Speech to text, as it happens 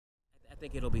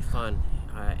think it'll be fun,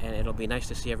 and it'll be nice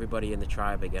to see everybody in the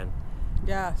tribe again.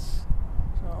 Yes.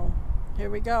 So here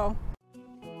we go.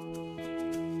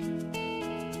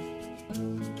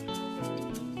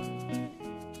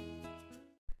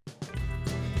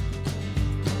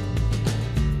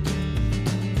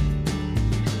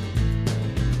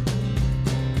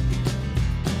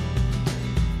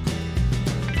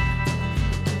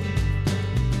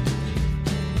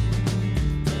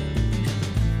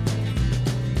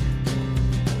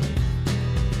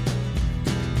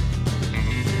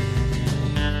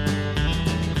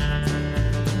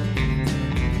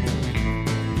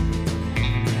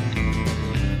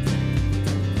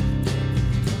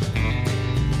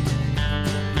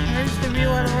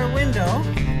 Out of our window.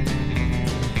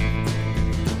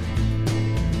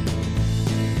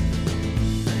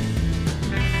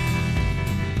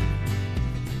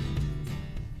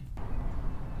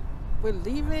 We're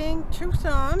leaving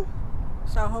Tucson,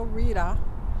 Salrita,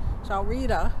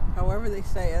 however they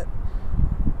say it,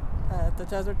 at the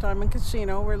Desert Diamond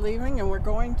Casino. We're leaving and we're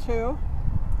going to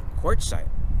Quartzsite.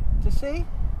 To see?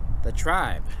 The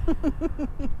tribe.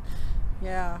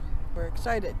 Yeah, we're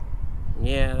excited.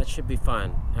 Yeah, that should be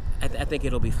fun. I think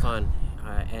it'll be fun,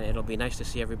 and it'll be nice to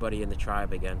see everybody in the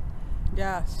tribe again.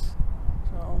 Yes.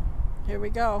 So, here we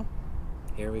go.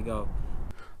 Here we go.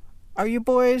 Are you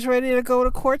boys ready to go to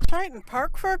Quartzsite and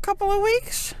park for a couple of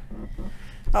weeks?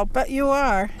 I'll bet you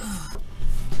are.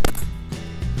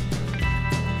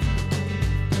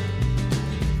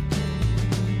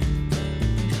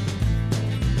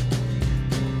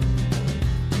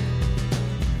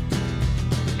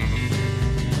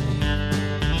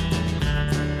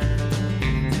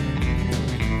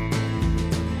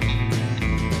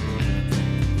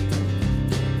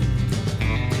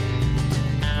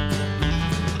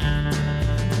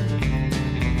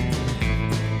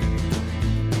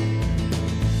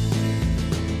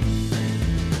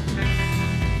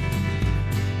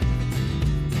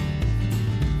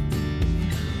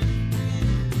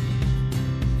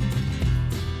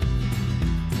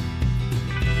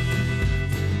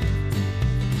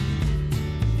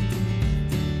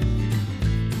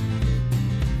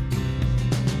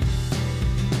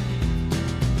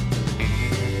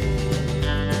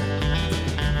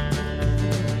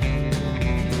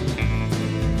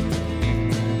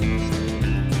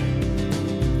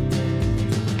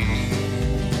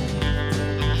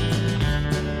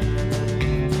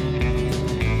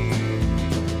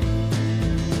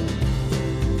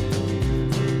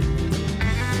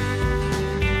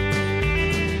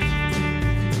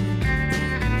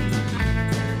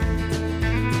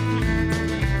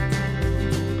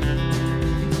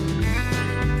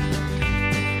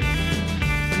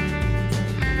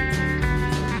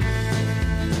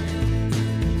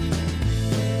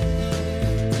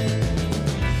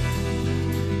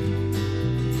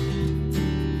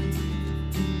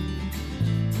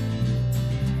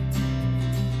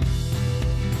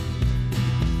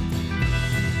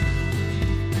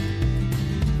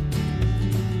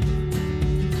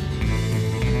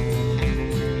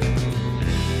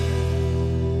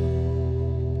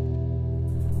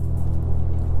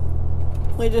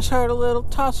 We just heard a little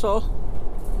tussle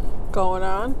going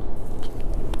on.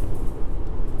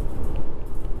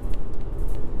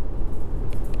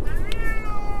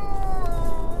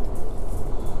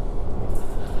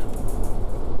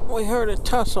 We heard a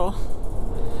tussle.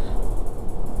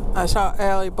 I saw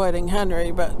Allie biting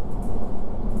Henry, but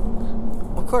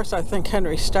of course I think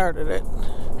Henry started it.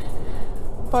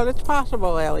 But it's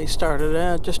possible Allie started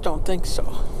it, I just don't think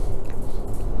so.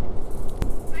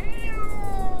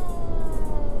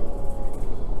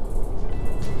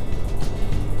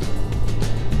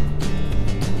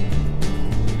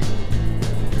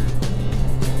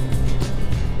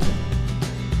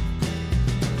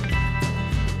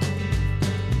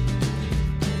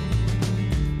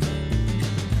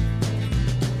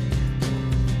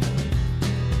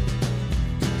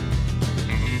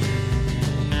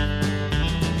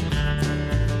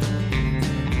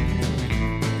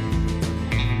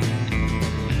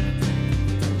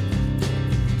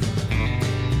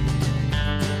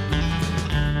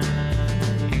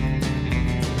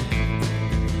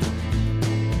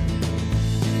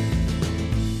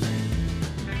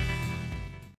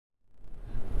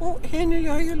 Oh, Henry,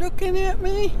 are you looking at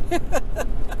me?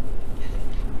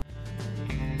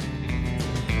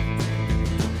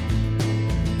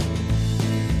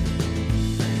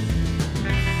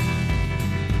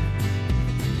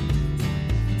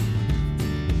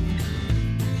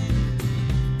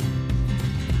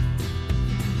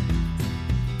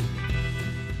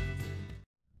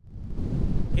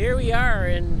 Here we are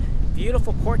in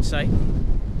beautiful Quartzsite.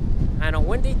 on a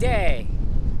windy day,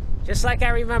 just like I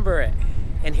remember it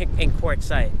in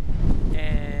Quartzsite.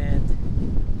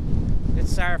 And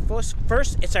it's our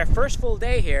first full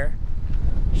day here,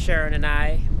 Sharon and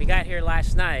I. We got here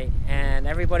last night, and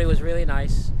everybody was really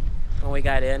nice when we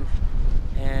got in.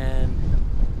 And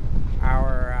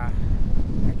our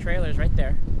trailer's right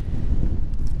there.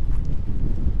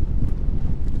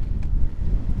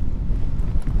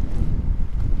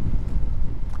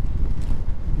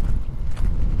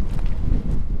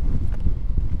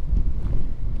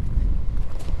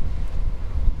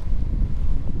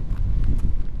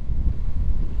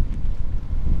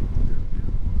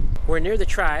 We're near the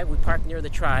tribe. We parked near the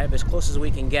tribe, as close as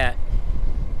we can get.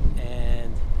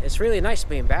 And it's really nice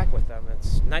being back with them.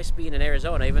 It's nice being in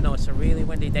Arizona, even though it's a really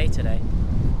windy day today.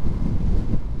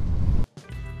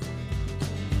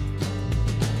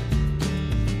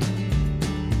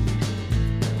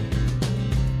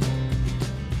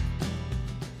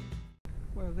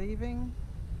 We're leaving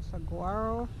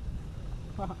Saguaro.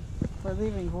 We're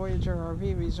leaving Voyager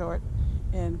RV Resort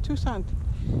in Tucson,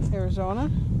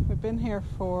 Arizona. We've been here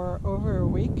for over a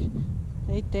week,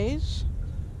 8 days,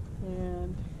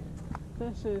 and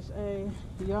this is a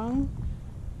young,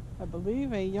 I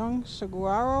believe a young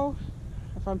saguaro,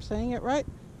 if I'm saying it right,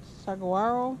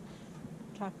 saguaro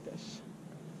cactus.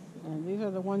 And these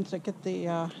are the ones that get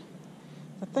the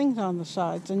things on the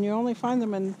sides, and you only find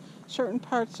them in certain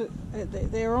parts.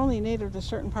 They are only native to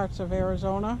certain parts of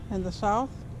Arizona in the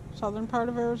southern part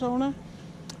of Arizona,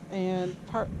 and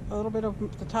a little bit of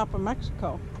the top of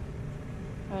Mexico.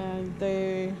 And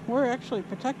they were actually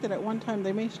protected at one time.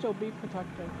 They may still be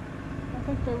protected. I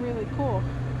think they're really cool.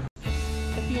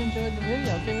 If you enjoyed the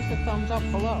video, give us a thumbs up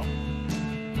below.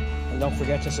 And don't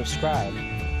forget to subscribe.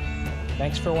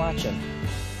 Thanks for watching.